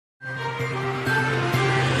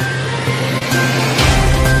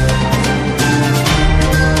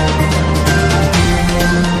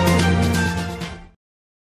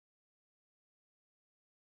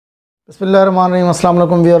बिस्मिल्लाहिर्रहमानिर्रहीम। अस्सलाम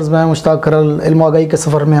वालेकुम व्यूअर्स, मैं मुश्ताक खरल। इल्म आगाही के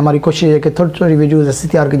सफ़र में हमारी कोशिश है कि थोड़ी थोड़ी वीडियोज़ ऐसी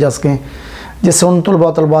तैयार की जा सकें जिससे उन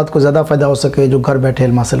तलबात को ज़्यादा फ़ायदा हो सके जो घर बैठे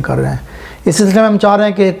इल्म हासिल कर रहे हैं। इस सिलसिले में हम चाह रहे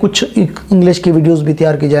हैं कि कुछ इंग्लिश की वीडियोज़ भी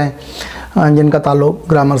तैयार की जाएँ जिनका ताल्लुक़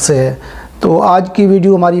ग्रामर से है। तो आज की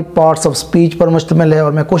वीडियो हमारी पार्ट्स ऑफ स्पीच पर मुश्तमिल है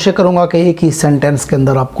और मैं कोशिश करूँगा कि एक ही सेंटेंस के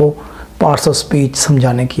अंदर आपको पार्ट्स ऑफ स्पीच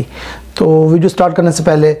समझाने की। तो वीडियो स्टार्ट करने से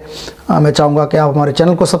पहले मैं चाहूँगा कि आप हमारे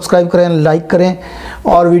चैनल को सब्सक्राइब करें, लाइक करें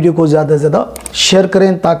और वीडियो को ज़्यादा से ज़्यादा शेयर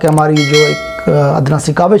करें ताकि हमारी जो एक अदना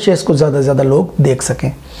सी काविश है इसको ज़्यादा से ज़्यादा लोग देख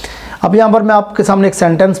सकें। अब यहाँ पर मैं आपके सामने एक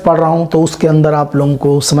सेंटेंस पढ़ रहा हूँ तो उसके अंदर आप लोगों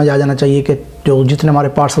को समझ आ जाना चाहिए कि जो जितने हमारे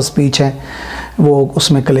पार्ट्स ऑफ स्पीच हैं वो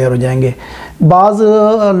उसमें क्लियर हो जाएंगे। बाज़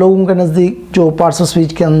लोगों के नज़दीक जो पार्ट्स ऑफ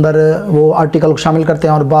स्पीच के अंदर वो आर्टिकल को शामिल करते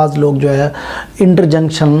हैं और बाज़ लोग जो है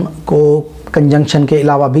इंटरजंक्शन को कंजंक्शन के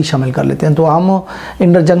अलावा भी शामिल कर लेते हैं। तो हम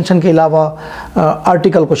इंटरजंक्शन के अलावा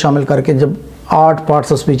आर्टिकल को शामिल करके जब 8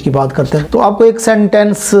 पार्ट्स ऑफ स्पीच की बात करते हैं तो आपको एक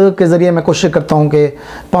सेंटेंस के ज़रिए मैं कोशिश करता हूँ कि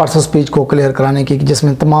पार्ट्स ऑफ स्पीच को क्लियर कराने की,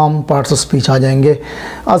 जिसमें तमाम पार्ट्स ऑफ स्पीच आ जाएंगे।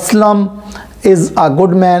 Aslam is a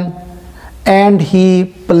good man and he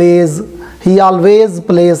always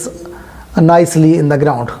pledge nicely in the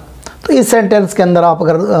ground. तो इस सेंटेंस के अंदर आप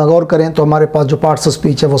अगर गौर करें तो हमारे पास जो पार्ट्स ऑफ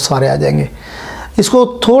स्पीच है वो सारे आ जाएंगे। इसको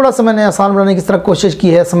थोड़ा सा मैंने आसान बनाने की तरह कोशिश की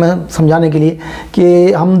है समझाने के लिए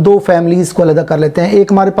कि हम दो फैमिलीज़ को अलग कर लेते हैं।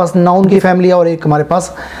 एक हमारे पास नाउन की फैमिली है और एक हमारे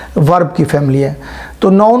पास वर्ब की फैमिली है। तो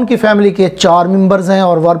नाउन की फैमिली के 4 मेंबर्स हैं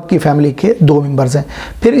और वर्ब की फैमिली के 2 मेंबर्स हैं।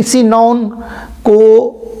 फिर इसी नाउन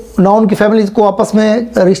की फैमिली को आपस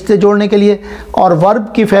में रिश्ते जोड़ने के लिए और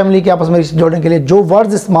वर्ब की फैमिली के आपस में रिश्ते जोड़ने के लिए जो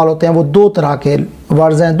वर्ड्स इस्तेमाल होते हैं वो 2 तरह के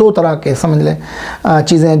वर्ड्स हैं, 2 तरह के समझ लें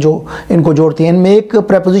चीज़ें हैं जो इनको जोड़ती हैं। इनमें एक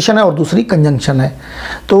प्रेपोजिशन है और दूसरी कंजंक्शन है।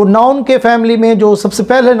 तो नाउन के फैमिली में जो सबसे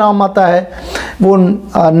पहले नाम आता है वो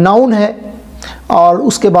नाउन है और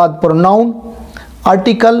उसके बाद प्रोनाउन,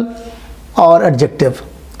 आर्टिकल और एडजेक्टिव।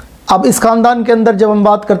 अब इस ख़ानदान के अंदर जब हम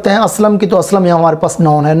बात करते हैं असलम की, तो असलम यहाँ हमारे पास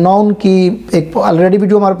नाउन है। नाउन की एक ऑलरेडी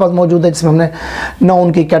वीडियो हमारे पास मौजूद है जिसमें हमने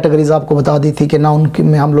नाउन की कैटेगरीज आपको बता दी थी कि नाउन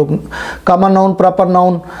में हम लोग common noun, proper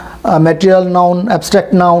noun, material noun,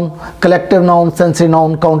 abstract noun, collective noun, sensory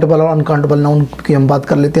noun, countable और अनकाउंटेबल नाउन की हम बात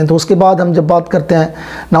कर लेते हैं। तो उसके बाद हम जब बात करते हैं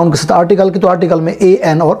नाउन के साथ आर्टिकल की, तो आर्टिकल में ए,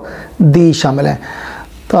 एन और दी शामिल हैं।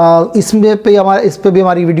 तो इस पर भी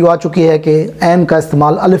हमारी वीडियो आ चुकी है कि एन का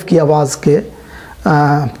इस्तेमाल अलिफ की आवाज़ के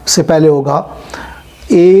से पहले होगा,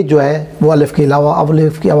 ए जो है वो अलिफ के अलावा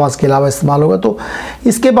अलिफ की आवाज़ के अलावा इस्तेमाल होगा। तो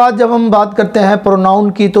इसके बाद जब हम बात करते हैं प्रोनाउन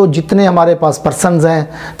की, तो जितने हमारे पास पर्सन्स हैं,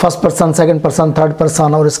 first person, second person, third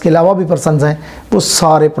person और इसके अलावा भी पर्सन्स हैं, वो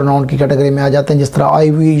सारे प्रोनाउन की कैटेगरी में आ जाते हैं। जिस तरह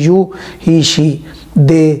आई, वी, यू, ही, शी,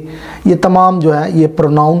 दे, ये तमाम जो है ये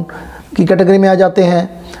प्रोनाउन की कैटेगरी में आ जाते हैं।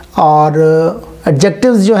 और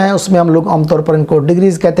एडजेक्टिव्स जो हैं उसमें हम लोग आमतौर पर इनको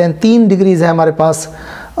डिग्रीज़ कहते हैं। 3 डिग्रीज़ है हमारे पास।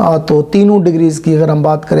 तो तीनों डिग्रीज़ की अगर हम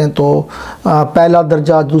बात करें तो पहला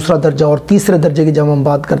दर्जा, दूसरा दर्जा और तीसरे दर्जे की जब हम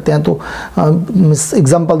बात करते हैं तो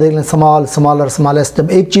एग्जांपल देख लें, स्मॉल, स्मॉलर, स्मॉलेस्ट।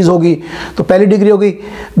 जब एक चीज़ होगी तो पहली डिग्री होगी,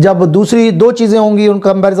 जब दूसरी 2 चीज़ें होंगी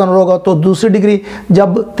उनका कंपैरिजन होगा तो दूसरी डिग्री,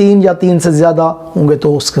 जब 3 या 3 से ज़्यादा होंगे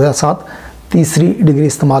तो उसके साथ तीसरी डिग्री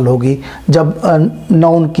इस्तेमाल होगी। जब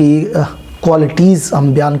नाउन की क्वालिटीज़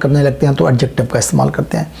हम बयान करने लगते हैं तो एडजेक्टिव का इस्तेमाल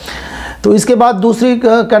करते हैं। तो इसके बाद दूसरी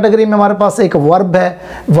कैटेगरी में हमारे पास एक वर्ब है।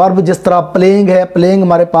 वर्ब जिस तरह प्लेइंग है, प्लेइंग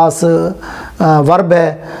हमारे पास वर्ब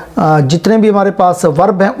है। जितने भी हमारे पास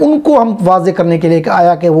वर्ब हैं उनको हम वाज़े करने के लिए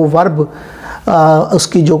आया कि वो वर्ब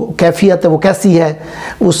उसकी जो कैफियत है वो कैसी है,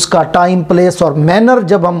 उसका टाइम, प्लेस और मैनर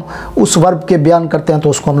जब हम उस वर्ब के बयान करते हैं तो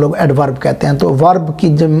उसको हम लोग एडवर्ब कहते हैं। तो वर्ब की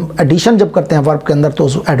जब एडिशन जब करते हैं वर्ब के अंदर तो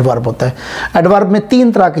एडवर्ब होता है। एडवर्ब में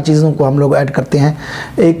 3 तरह की चीज़ों को हम लोग ऐड करते हैं,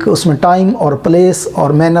 एक उसमें टाइम और प्लेस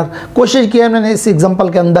और मैनर। कोशिश की है मैंने इस एग्जांपल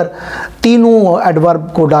के अंदर तीनों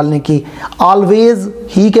एडवर्ब को डालने की। ऑलवेज,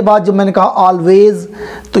 ही के बाद जब मैंने कहा ऑलवेज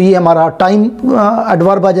तो ये हमारा टाइम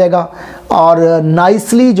एडवर्ब आ जाएगा। और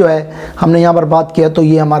नाइसली जो है हमने यहाँ पर बात किया तो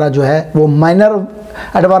ये हमारा जो है वो माइनर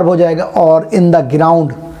एडवर्ब हो जाएगा। और इन द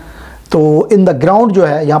ग्राउंड, तो इन द ग्राउंड जो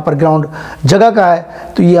है यहाँ पर ग्राउंड जगह का है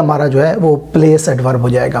तो ये हमारा जो है वो प्लेस एडवर्ब हो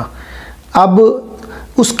जाएगा। अब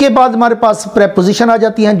उसके बाद हमारे पास प्रेपोजिशन आ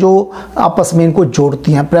जाती हैं जो आपस में इनको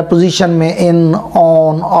जोड़ती हैं। प्रेपोजिशन में इन,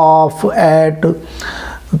 ऑन, ऑफ, एट,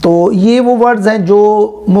 तो ये वो वर्ड्स हैं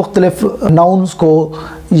जो मुख्तलिफ नाउन्स को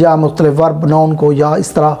या मुख्तलिफ वर्ब नाउन को या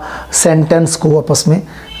इस तरह सेंटेंस को आपस में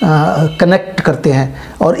कनेक्ट करते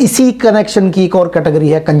हैं। और इसी कनेक्शन की एक और कैटेगरी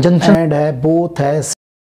है कंजंक्शन है, बोथ है।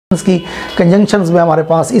 की कंजंक्शंस में हमारे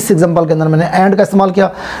पास इस एग्जांपल के अंदर मैंने एंड का इस्तेमाल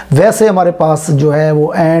किया, वैसे हमारे पास जो है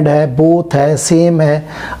वो एंड है, बोथ है, सेम है,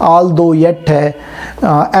 ऑल दो, येट है,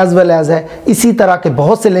 एज वेल एज है। इसी तरह के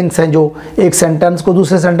बहुत से लिंक्स हैं जो एक सेंटेंस को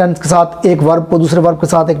दूसरे सेंटेंस के साथ, एक वर्ब को दूसरे वर्ब के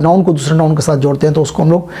साथ, एक नाउन को दूसरे नाउन के साथ जोड़ते हैं, तो उसको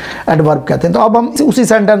हम लोग एडवर्ब कहते हैं। तो अब हम उसी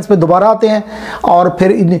सेंटेंस पे दोबारा आते हैं और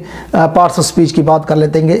फिर इन पार्ट्स ऑफ स्पीच की बात कर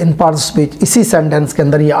लेते हैं। इन पार्ट्स ऑफ स्पीच इसी सेंटेंस के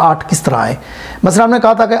अंदर ये 8 किस तरह है। मसलन हमने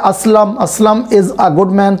कहा था कि Aslam, Aslam is a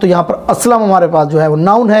good man, तो यहाँ पर अस्लम हमारे पास जो है वो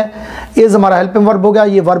नाउन है, इज़ हमारा हेल्पिंग वर्ब हो गया,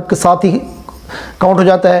 ये वर्ब के साथ ही काउंट हो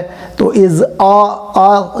जाता है। तो इज़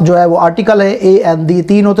आ जो है वो आर्टिकल है, ए एंड दी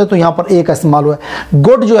 3 होते हैं, तो यहाँ पर ए का इस्तेमाल हुआ है।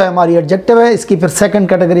 गुड जो है हमारी एडजेक्टिव है, इसकी फिर सेकंड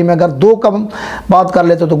कैटेगरी में अगर 2 का बात कर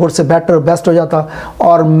लेते तो गुड से बेटर, बेस्ट हो जाता,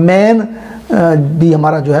 और मैन भी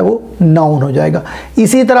हमारा जो है वो नाउन हो जाएगा।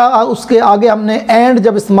 इसी तरह उसके आगे हमने एंड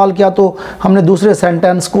जब इस्तेमाल किया तो हमने दूसरे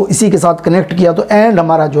सेंटेंस को इसी के साथ कनेक्ट किया, तो एंड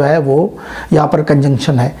हमारा जो है वो यहाँ पर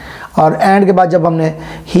कंजंक्शन है। और एंड के बाद जब हमने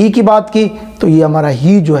ही की बात की तो ये हमारा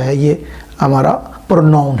ही जो है ये हमारा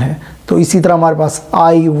प्रोनाउन है। तो इसी तरह हमारे पास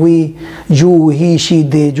आई, वी, यू, ही, शी,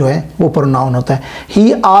 दे जो है वो प्रोनाउन होता है।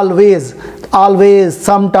 ही ऑलवेज, ऑलवेज,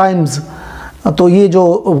 समटाइम्स, तो ये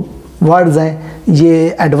जो वर्ड्स हैं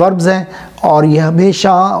ये एडवर्ब्स हैं और ये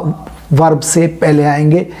हमेशा वर्ब से पहले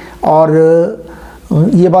आएंगे। और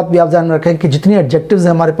ये बात भी आप ध्यान में रखें कि जितनी एडजेक्टिव्स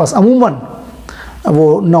हैं हमारे पास अमूमन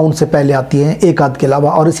वो नाउन से पहले आती हैं, एक आध के अलावा।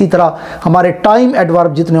 और इसी तरह हमारे टाइम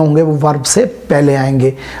एडवर्ब जितने होंगे वो वर्ब से पहले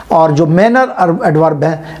आएंगे, और जो मैनर एडवर्ब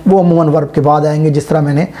हैं वो अमूमन वर्ब के बाद आएंगे। जिस तरह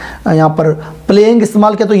मैंने यहाँ पर प्लेइंग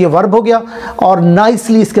इस्तेमाल किया तो ये वर्ब हो गया, और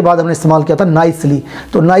नाइसली इसके बाद हमने इस्तेमाल किया था नाइसली,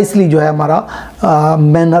 तो नाइसली जो है हमारा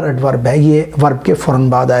मैनर एडवर्ब है, ये वर्ब के फ़ौरन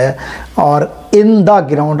बाद आया है। और इन द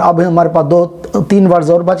ग्राउंड, अब हमारे पास 2-3 वर्ड्स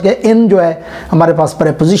और बच गए। इन जो है हमारे पास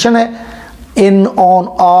प्रेपोजिशन है, इन, ऑन,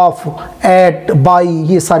 ऑफ, एट, बाई,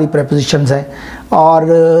 ये सारी प्रेपोजिशंस हैं। और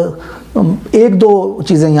 1-2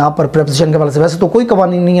 चीज़ें यहाँ पर प्रेपोजिशन के वाले से, वैसे तो कोई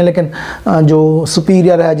कवानीन नहीं है, लेकिन जो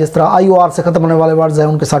सुपीरियर है, जिस तरह आई ओ आर से ख़त्म होने वाले वर्ड्स हैं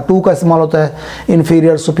उनके साथ टू का इस्तेमाल होता है।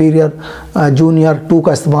 इन्फीरियर, सुपीरियर, जूनियर, टू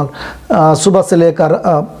का इस्तेमाल। सुबह से लेकर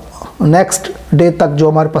नेक्स्ट डे तक जो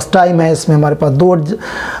हमारे पास टाइम है इसमें हमारे पास 2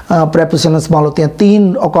 प्रेपोजिशन इस्तेमाल होती हैं।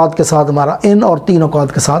 3 औकात के साथ हमारा इन, और 3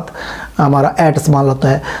 औकात के साथ हमारा एट इस्तेमाल होता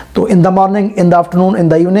है। तो in the morning, in the afternoon, in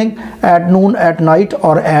the evening, at noon, at night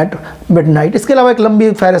और एट मिडनाइट। इसके अलावा एक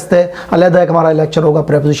लंबी फहरिस्त है, अलग एक हमारा लेक्चर होगा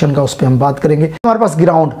प्रेपोजिशन का, उस पर हम बात करेंगे। हमारे पास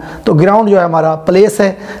ग्राउंड, तो ग्राउंड जो है हमारा प्लेस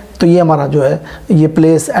है, तो ये हमारा जो है ये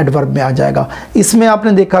प्लेस एडवर्ब में आ जाएगा। इसमें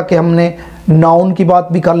आपने देखा कि हमने नाउन की बात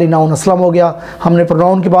भी कर ली, नाउन असलम हो गया, हमने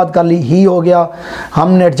प्रोनाउन की बात कर ली, ही हो गया,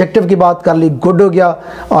 हमने एडजेक्टिव की बात कर ली, गुड हो गया,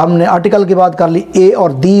 और हमने आर्टिकल की बात कर ली, ए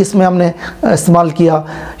और दी इसमें हमने इस्तेमाल किया।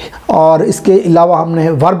 और इसके अलावा हमने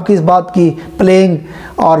वर्ब की बात की, प्लेइंग,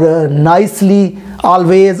 और नाइसली,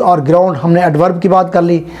 ऑलवेज और ग्राउंड हमने एडवर्ब की बात कर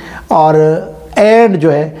ली। और एंड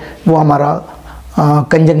जो है वो हमारा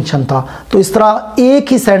कंजंक्शन था। तो इस तरह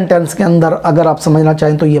एक ही सेंटेंस के अंदर अगर आप समझना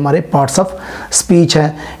चाहें तो ये हमारे पार्ट्स ऑफ स्पीच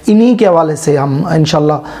हैं। इन्हीं के हवाले से हम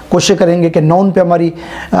इंशाल्लाह कोशिश करेंगे कि नाउन पे हमारी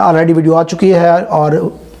ऑलरेडी वीडियो आ चुकी है,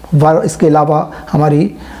 और इसके अलावा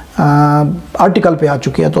हमारी आर्टिकल पे आ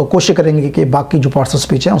चुकी है, तो कोशिश करेंगे कि बाकी जो पार्ट्स ऑफ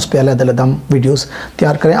स्पीच हैं उस पर अलग-अलग हम वीडियोस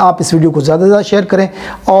तैयार करें। आप इस वीडियो को ज़्यादा से ज़्यादा शेयर करें,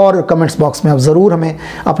 और कमेंट्स बॉक्स में आप ज़रूर हमें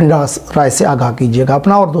अपनी राय से आगाह कीजिएगा।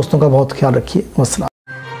 अपना और दोस्तों का बहुत ख्याल रखिए। वस्सलाम।